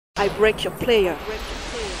I break your player.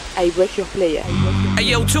 I break your player. Hey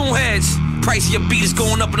yo, tune heads. Price of your beat is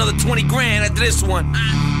going up another 20 grand after this one.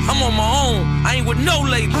 I'm on my own. I ain't with no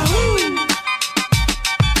label.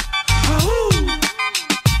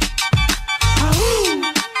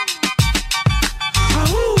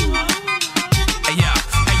 Hey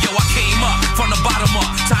yo, I came up from the bottom up.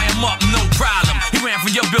 Tie him up, no problem. He ran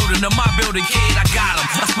from your building to my building, kid. I got him.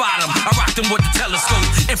 I spot him. I rocked him with the telescope.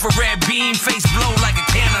 Infrared beam, face blow like a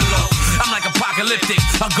cantaloupe. I'm like apocalyptic,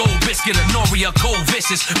 a gold biscuit, a N.O.R.E, a cold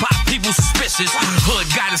vicious. Pop people suspicious. Hood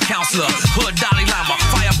guidance counselor, hood Dalai Lama.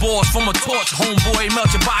 Fireballs from a torch, homeboy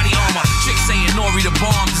melt your body armor. Chicks saying N.O.R.E the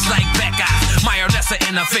bomb just like Beck eyes. Mayonnaise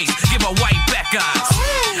in her face, give her white Beck eyes.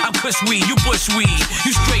 I'm Kush weed, you bush weed.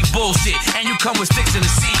 You straight bullshit, and you come with sticks in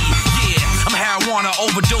the seed. Yeah, I'm marijuana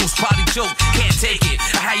overdose, potty choke, can't take it.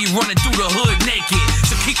 I had you running through the hood naked.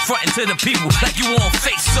 So keep fronting to the people like you want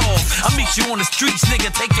face off. I'll meet you on the streets,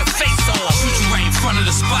 nigga, take your face off. Shoot you right in front of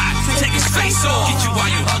the spot, take his face off. Get you while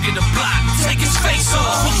you hugging the block, take his face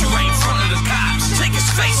off. Shoot you right in front of the cops, take his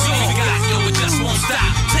face off. You got yo, it just won't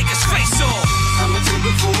stop, take his face off. I'ma take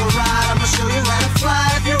you for a ride, I'ma show you how to fly.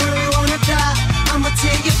 If you really wanna die, I'ma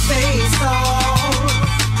take your face off.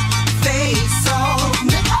 Face off,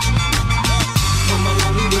 nigga. Come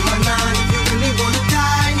along with my nine. If you really wanna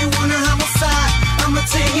die and you wanna homicide, I'ma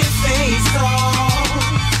take your face off.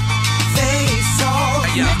 Face off,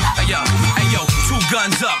 nigga. Hey yo, two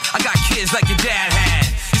guns up. I got kids like your dad had.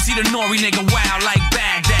 You see the N.O.R.E nigga wild like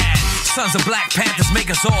Baghdad. Sons of Black Panthers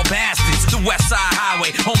make us all bastards. The West Side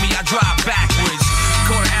Highway, homie, I drive backwards.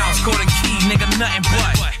 Quarter ounce, quarter key, nigga, nothing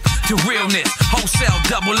but the realness, wholesale,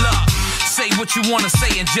 double up. Say what you wanna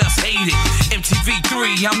say and just hate it.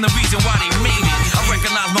 MTV3, I'm the reason why they made it. I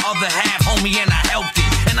recognize my other half, homie, and I helped it.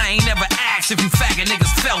 And I ain't never asked if you faggot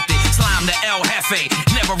niggas felt it. Slime the El Jefe,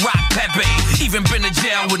 never rock Pepe. Even been to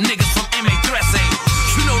jail with niggas from M.A.13.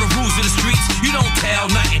 You know the rules of the streets, you don't tell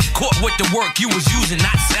nothing. Caught with the work you was using,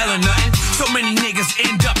 not selling nothing. So many niggas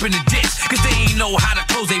end up in the ditch, cause they ain't know how to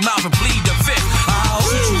close their mouth and plead the fifth. Oh,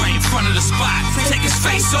 shoot you right in front of the spot, take his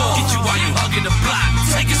face off. Get you while you hugging the block,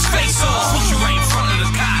 take his face off. Shoot you right in front of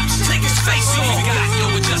the cops, take his face off. You got yo,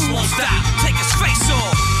 it just won't stop, take his face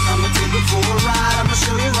off. I'ma take you for a ride, I'ma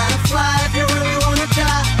show you how to fly. If you really wanna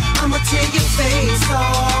die, I'ma take your face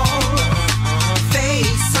off.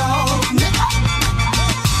 Face off, nigga.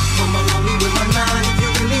 Come along with my nine. If you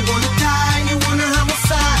really wanna die and you wanna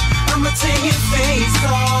homicide, I'ma take your face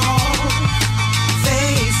off.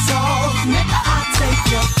 Face off, nigga. I'll take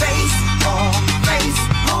your face off. Face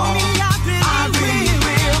off. I really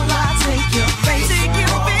will. I'll take your face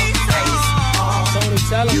off. Face off. Tony,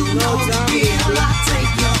 tell him, You know the deal. I'll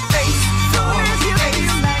take your face off.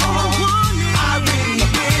 Face off. I really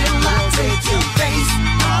will. I'll take your face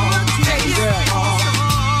off. Face off.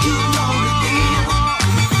 You know the deal.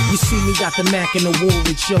 You see me got the Mac in the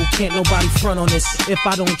Woolrich, yo. Can't nobody front on this. If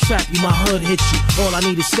I don't trap you, my hood hit you. All I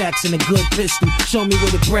need is stacks and a good pistol. Show me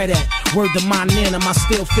where the bread at. Word to my nana, I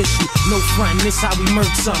still fish you. No front, this how we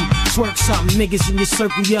murk something. Twerk something. Niggas in your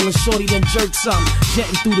circle yelling, shorty done jerk something.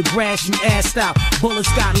 Jetting through the grass, you assed out.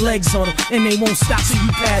 Bullets got legs on them, and they won't stop till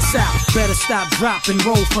you pass out. Better stop, drop, and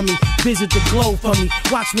roll for me. Visit the globe for me.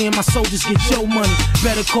 Watch me and my soldiers get your money.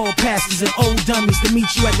 Better call pastors and old dummies to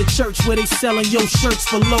meet you at the church where they selling your shirts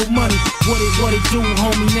for low money. What it do,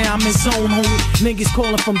 homie? Now I'm in zone, homie. Niggas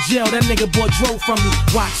calling from jail, that nigga boy drove from me.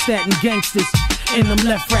 Watch that and gangsters, and them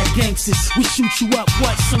left rat gangsters. We shoot you up,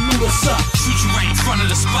 what? Salute us up. Shoot you right in front of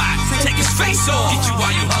the spot, take his face off. Get you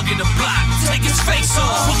while you hugging the block, take his face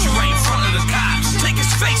off. Shoot you right in front of the cops, take his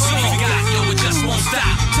face off. You got yo, it just won't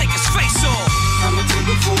stop, take his face off. I'ma take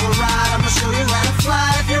you for a ride, I'ma show you how to fly.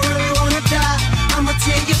 If you really wanna die, I'ma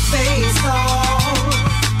take your face off.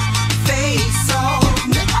 Face off,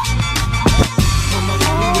 nigga. Come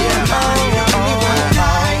along with my mind. If you really wanna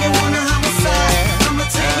die, you wanna homicide, I'ma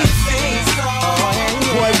take your face off.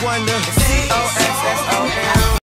 Boy Wonder.